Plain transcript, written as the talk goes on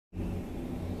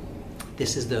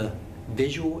This is the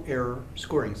visual error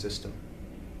scoring system.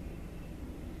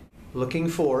 Looking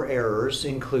for errors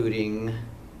including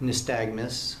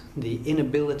nystagmus, the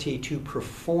inability to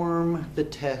perform the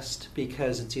test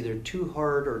because it's either too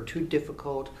hard or too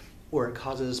difficult, or it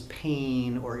causes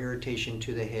pain or irritation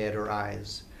to the head or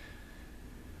eyes,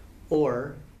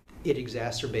 or it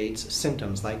exacerbates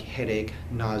symptoms like headache,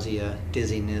 nausea,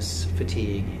 dizziness,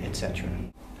 fatigue, etc.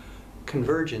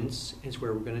 Convergence is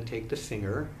where we're going to take the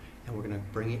finger and we're going to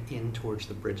bring it in towards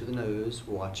the bridge of the nose,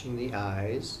 watching the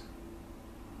eyes,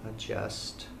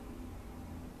 adjust.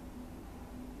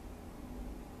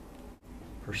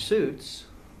 Pursuits,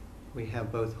 we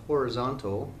have both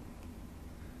horizontal,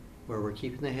 where we're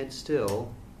keeping the head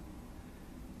still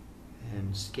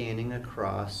and scanning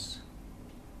across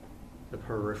the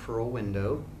peripheral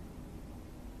window.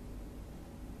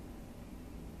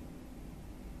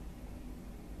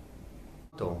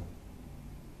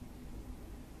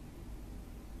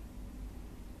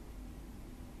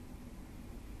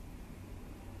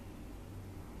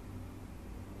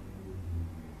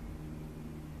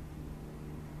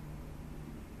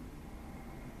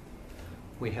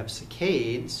 We have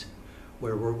saccades,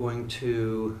 where we're going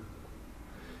to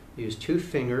use two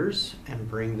fingers and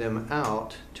bring them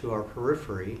out to our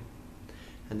periphery,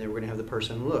 and then we're going to have the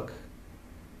person look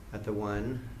at the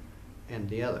one and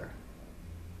the other.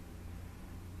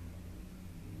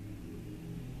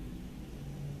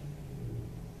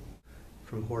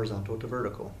 From horizontal to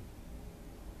vertical.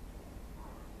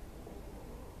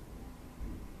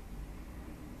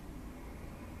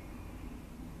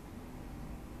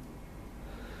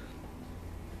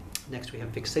 Next we have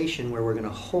fixation, where we're going to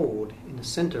hold in the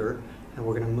center and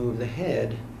we're going to move the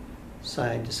head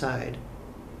side to side.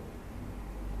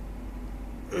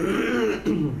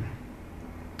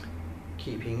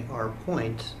 Keeping our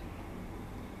point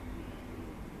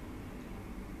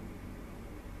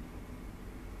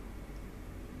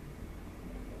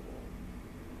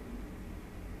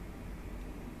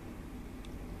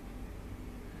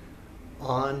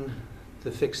on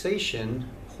the fixation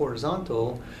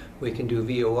horizontal. We can do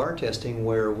VOR testing,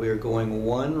 where we're going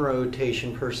 1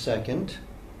 rotation per second,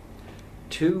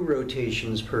 2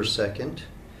 rotations per second,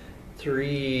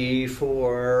 3,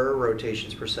 4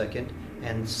 rotations per second,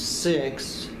 and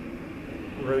 6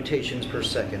 rotations per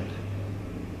second.